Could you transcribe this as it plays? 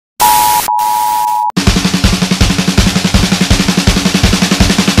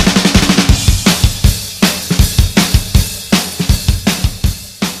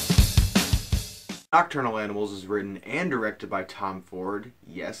Nocturnal Animals is written and directed by Tom Ford,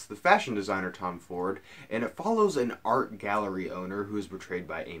 yes, the fashion designer Tom Ford, and it follows an art gallery owner who is portrayed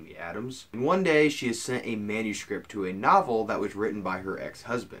by Amy Adams. And one day, she is sent a manuscript to a novel that was written by her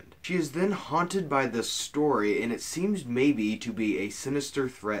ex-husband. She is then haunted by this story, and it seems maybe to be a sinister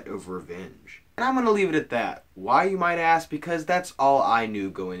threat of revenge. And I'm going to leave it at that. Why, you might ask? Because that's all I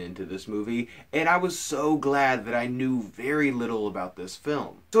knew going into this movie, and I was so glad that I knew very little about this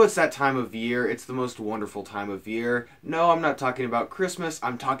film. So it's that time of year, it's the most wonderful time of year. No, I'm not talking about Christmas,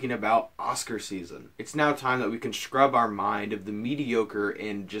 I'm talking about Oscar season. It's now time that we can scrub our mind of the mediocre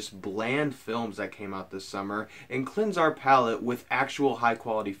and just bland films that came out this summer and cleanse our palate with actual high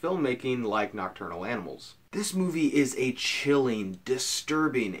quality filmmaking like Nocturnal Animals. This movie is a chilling,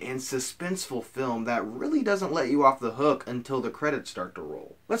 disturbing, and suspenseful film that really doesn't let you off the hook until the credits start to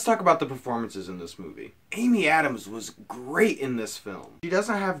roll. Let's talk about the performances in this movie. Amy Adams was great in this film. She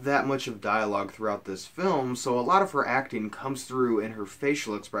doesn't have that much of dialogue throughout this film, so a lot of her acting comes through in her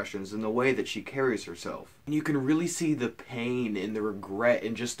facial expressions and the way that she carries herself. And you can really see the pain and the regret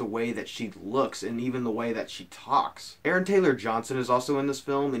in just the way that she looks and even the way that she talks. Aaron Taylor Johnson is also in this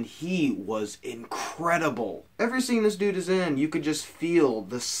film, and he was incredible. Every scene this dude is in, you could just feel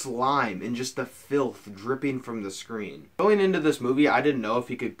the slime and just the filth dripping from the screen. Going into this movie, I didn't know if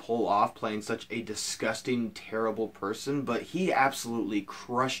he could pull off playing such a disgusting, terrible person, but he absolutely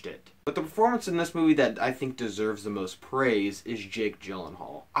crushed it. But the performance in this movie that I think deserves the most praise is Jake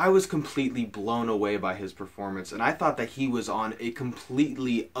Gyllenhaal. I was completely blown away by his performance, and I thought that he was on a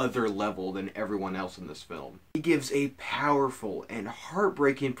completely other level than everyone else in this film. He gives a powerful and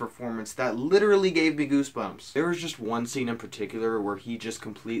heartbreaking performance that literally gave me goosebumps. There was just one scene in particular where he just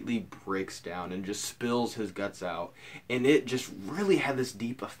completely breaks down and just spills his guts out, and it just really had this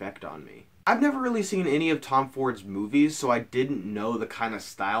deep effect on me. I've never really seen any of Tom Ford's movies, so I didn't know the kind of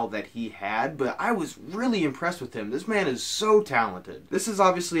style that he had, but I was really impressed with him. This man is so talented. This is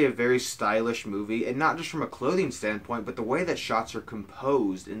obviously a very stylish movie, and not just from a clothing standpoint, but the way that shots are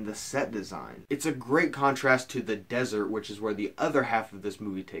composed in the set design. It's a great contrast to the desert, which is where the other half of this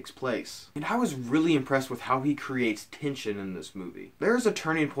movie takes place. And I was really impressed with how he creates tension in this movie. There is a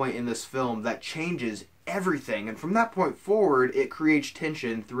turning point in this film that changes everything, and from that point forward, it creates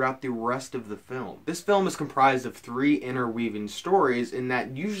tension throughout the rest of the film. This film is comprised of 3 interweaving stories, and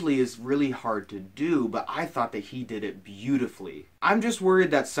that usually is really hard to do, but I thought that he did it beautifully. I'm just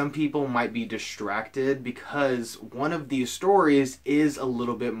worried that some people might be distracted because one of these stories is a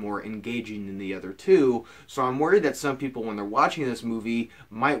little bit more engaging than the other 2, so I'm worried that some people, when they're watching this movie,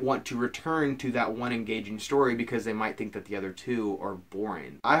 might want to return to that one engaging story because they might think that the other 2 are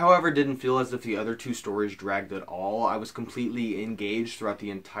boring. I, however, didn't feel as if the other 2 stories dragged at all. I was completely engaged throughout the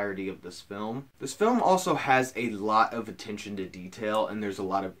entirety of this film. This film also has a lot of attention to detail, and there's a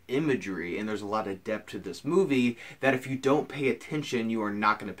lot of imagery, and there's a lot of depth to this movie that if you don't pay attention, you are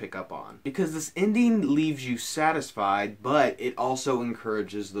not going to pick up on. Because this ending leaves you satisfied, but it also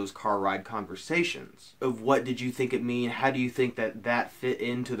encourages those car ride conversations of what did you think it mean, how do you think that that fit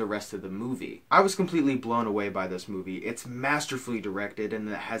into the rest of the movie. I was completely blown away by this movie. It's masterfully directed, and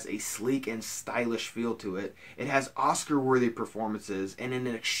it has a sleek and stylish feel to it. It has Oscar-worthy performances and an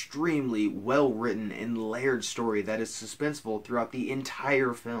extremely well-written and layered story that is suspenseful throughout the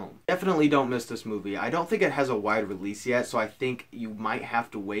entire film. Definitely don't miss this movie. I don't think it has a wide release yet, so I think you might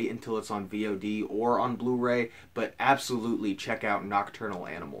have to wait until it's on VOD or on Blu-ray, but absolutely check out Nocturnal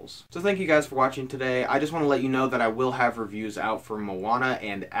Animals. So thank you guys for watching today. I just want to let you know that I will have reviews out for Moana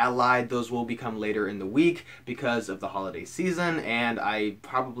and Allied. Those will become later in the week because of the holiday season, and I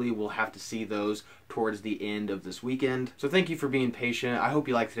probably will have to see those towards the end of this weekend. So thank you for being patient. I hope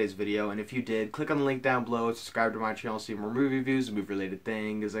you liked today's video, and if you did, click on the link down below, subscribe to my channel, see more movie reviews and movie related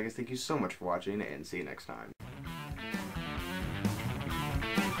things. I guess thank you so much for watching, and see you next time.